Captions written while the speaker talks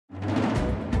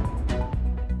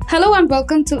Hello and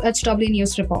welcome to HW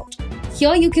News Report.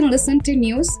 Here you can listen to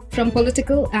news from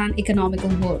political and economical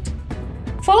world.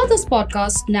 Follow this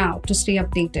podcast now to stay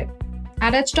updated.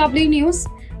 At HW News,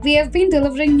 we have been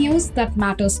delivering news that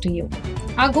matters to you.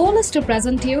 Our goal is to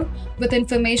present you with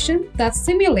information that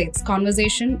simulates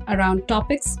conversation around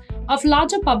topics of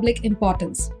larger public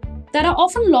importance that are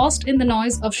often lost in the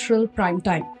noise of shrill prime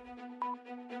time.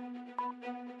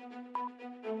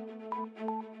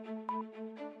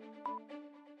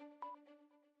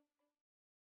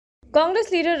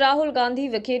 Congress leader Rahul Gandhi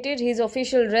vacated his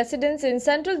official residence in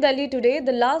central Delhi today,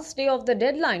 the last day of the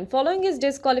deadline, following his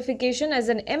disqualification as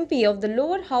an MP of the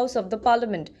lower house of the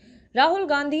parliament. Rahul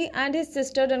Gandhi and his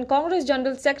sister and Congress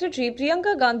General Secretary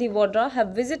Priyanka Gandhi Vadra have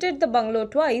visited the bungalow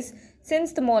twice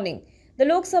since the morning. The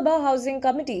Lok Sabha Housing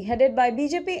Committee, headed by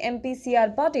BJP MP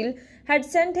CR Patil, had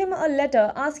sent him a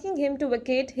letter asking him to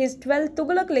vacate his 12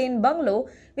 Tughlaq Lane bungalow,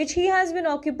 which he has been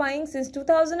occupying since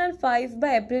 2005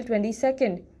 by April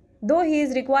 22nd. Though he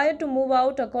is required to move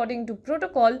out according to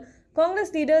protocol,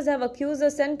 Congress leaders have accused the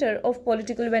centre of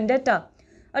political vendetta.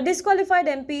 A disqualified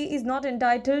MP is not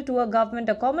entitled to a government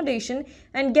accommodation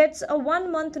and gets a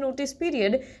 1-month notice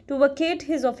period to vacate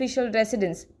his official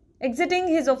residence. Exiting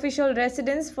his official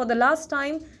residence for the last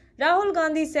time, Rahul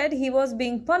Gandhi said he was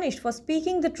being punished for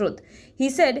speaking the truth. He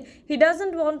said he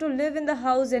doesn't want to live in the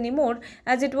house anymore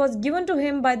as it was given to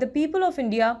him by the people of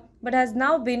India but has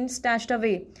now been snatched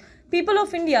away. People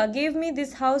of India gave me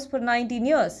this house for 19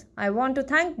 years. I want to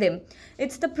thank them.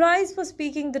 It's the price for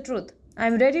speaking the truth. I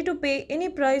am ready to pay any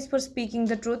price for speaking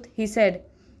the truth, he said.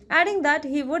 Adding that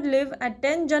he would live at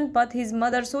 10 Janpath, his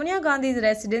mother Sonia Gandhi's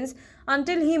residence,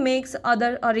 until he makes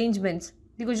other arrangements.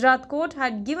 The Gujarat court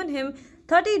had given him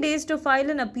 30 days to file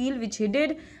an appeal, which he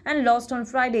did and lost on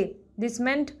Friday. This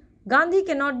meant Gandhi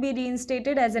cannot be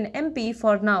reinstated as an MP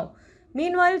for now.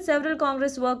 Meanwhile, several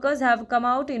Congress workers have come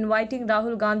out inviting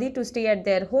Rahul Gandhi to stay at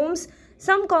their homes.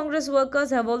 Some Congress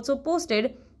workers have also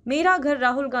posted "Mera Ghar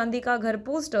Rahul Gandhi Ka Ghar"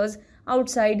 posters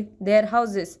outside their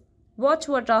houses. Watch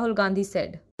what Rahul Gandhi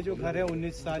said. जो घर है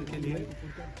 19 साल के लिए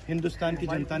हिंदुस्तान की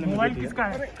जनता ने मुझे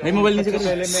दिया। मोबाइल नीचे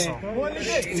पहले मैं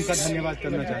उनका धन्यवाद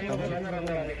करना चाहता हूँ।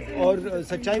 और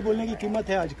सच्चाई बोलने की कीमत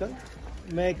है आजकल,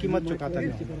 मैं कीमत चुकाता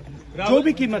नहीं हूँ। जो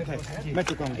भी कीमत है मैं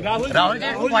चुकाऊंगा। राहुल जी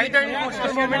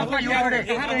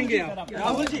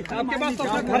राहुल जी आपके पास तो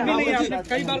अपना घर भी नहीं है। आपने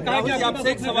कई बार कहा कि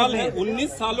आपसे एक सवाल है, 19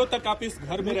 सालों तक आप इस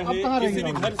घर में रहे, किसी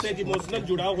भी घर से इमोशनल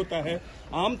जुड़ाव होता है।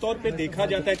 आमतौर पे देखा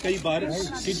जाता है कई बार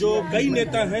कि जो कई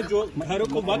नेता हैं जो घरों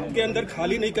को वक्त के अंदर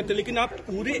खाली नहीं करते, लेकिन आप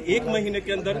पूरे 1 महीने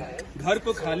के अंदर घर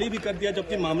को खाली भी कर दिया,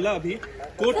 जबकि मामला अभी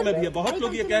कोर्ट में भी है। बहुत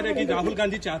लोग ये कह रहे हैं कि राहुल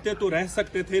गांधी चाहते तो रह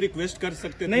सकते थे, रिक्वेस्ट कर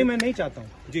सकते थे। नहीं, मैं नहीं चाहता हूँ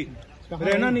जी,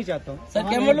 रहना नहीं चाहता हूँ,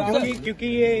 क्योंकि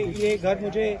ये घर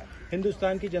मुझे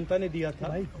हिंदुस्तान की जनता ने दिया था।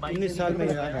 19 साल में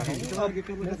यहाँ रहा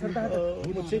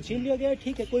हूँ, मुझसे छीन लिया गया,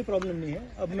 ठीक है, कोई प्रॉब्लम नहीं है।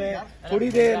 अब मैं थोड़ी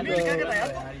देर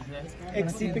एक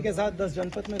सीपी के साथ 10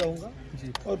 जनपद में रहूंगा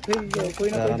और फिर कोई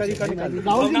ना कोई तरीका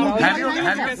निकालूंगा।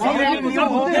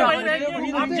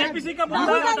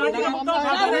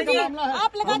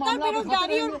 आप लगातार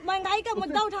बेरोजगारी और महंगाई का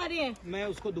मुद्दा उठा रहे हैं, मैं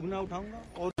उसको दुगना उठाऊंगा।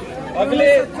 और अगले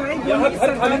यहाँ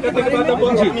घर खाली करने के बाद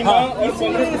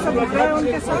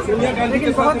सोनिया गांधी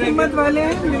के साथ हिम्मत वाले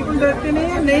हैं, बिल्कुल डरते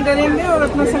नहीं है, नहीं डरेंगे और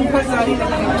अपना संघर्ष जारी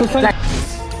रखेंगे।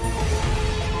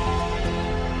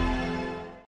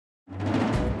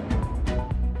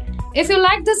 If you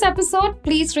like this episode,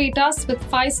 please rate us with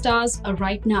 5 stars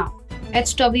right now.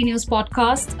 HW News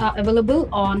podcasts are available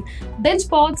on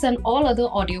BingePods and all other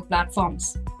audio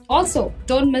platforms. Also,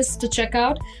 don't miss to check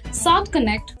out South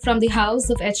Connect from the house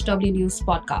of HW News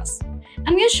podcasts.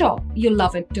 And we're sure you'll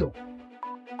love it too.